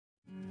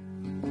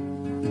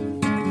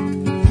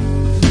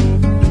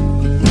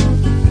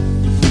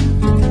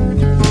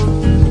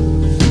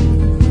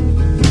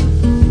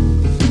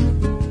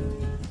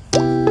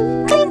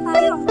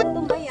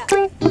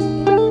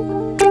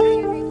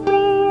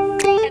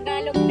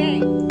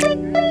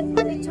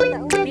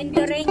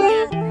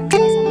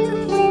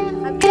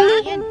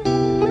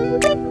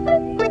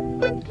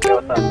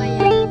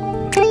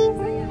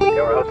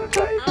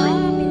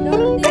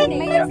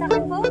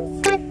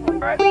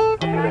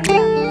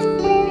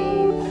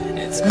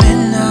It's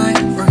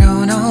midnight, we're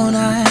going all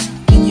night.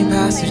 Can you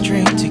pass a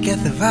drink to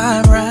get the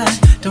vibe right?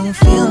 Don't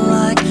feel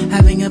like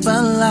having a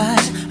Bud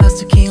Light, how's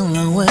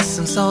tequila with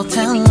some salt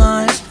and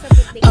lime?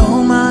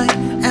 Oh my,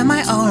 am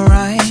I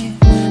alright?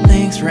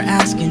 Thanks for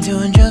asking,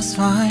 doing just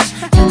fine.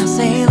 Can I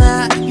say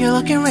that you're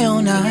looking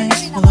real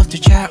nice? We'll love to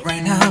chat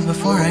right now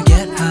before I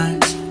get high.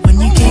 When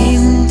you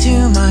gaze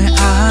into my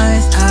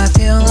eyes, I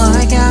feel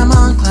like I'm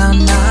on cloud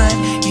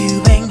nine. You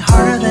bang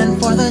harder than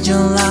 4th of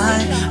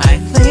July. I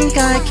think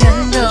I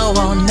can go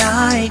all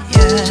night,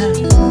 yeah.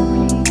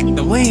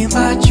 The way you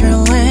bite your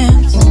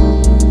lips,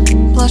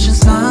 blush and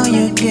smile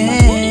you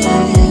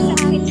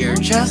give, you're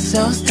just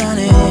so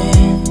stunning.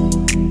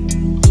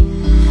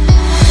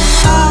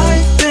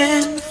 I've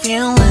been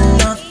feeling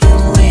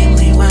nothing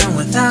lately when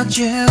without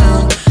you.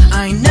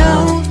 I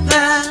know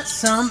that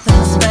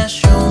something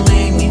special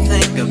made me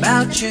think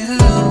about you.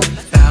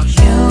 About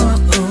you,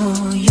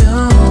 you,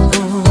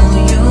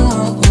 you.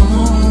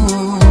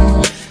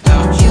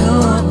 About you,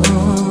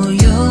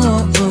 you,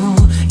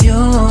 you.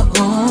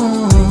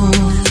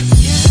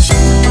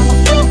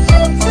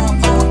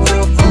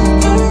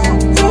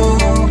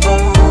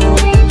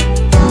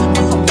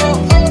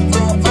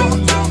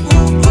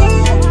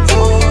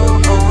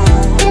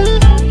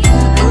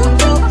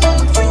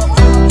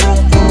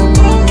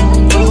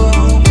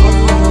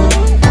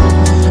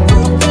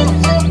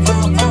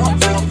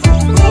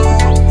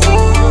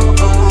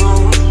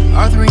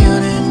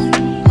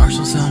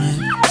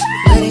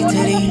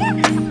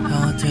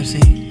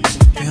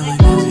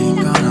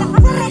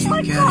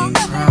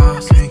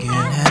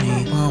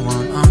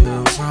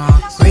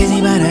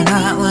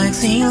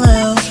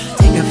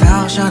 Take a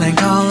foul shot and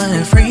call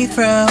it a free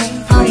throw.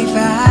 Party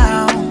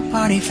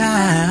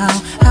foul,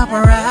 help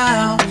her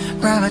out,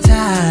 grab a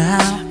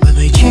towel. But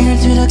we cheered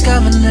to the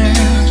governor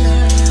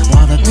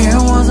while the beer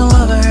was a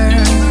lover.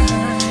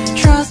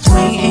 Trust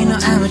me, ain't no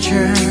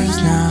amateurs,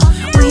 no.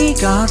 We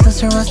got this,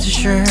 so rest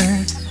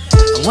assured.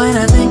 When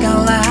I think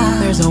out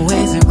loud, there's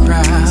always a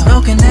crowd.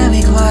 Smoking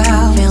heavy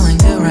cloud, feeling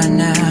good right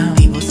now.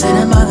 People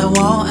sitting by the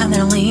wall and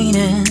they're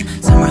leaning.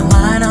 Some are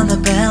lying on the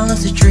bed,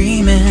 lucid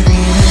dreaming.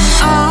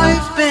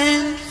 I've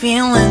been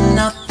feeling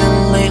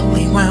nothing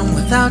lately when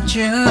without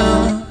you.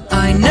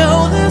 I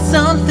know that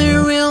something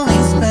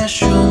really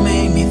special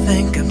made me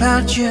think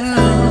about you.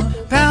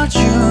 About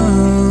you,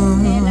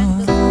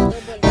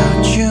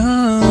 about you.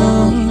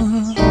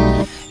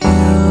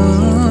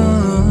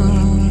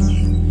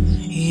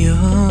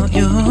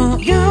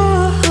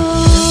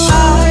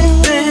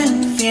 I've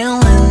been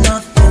feeling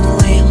nothing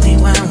lately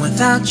when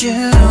without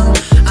you.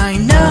 I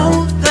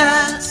know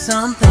that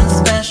something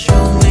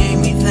special made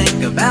me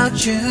think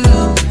about you.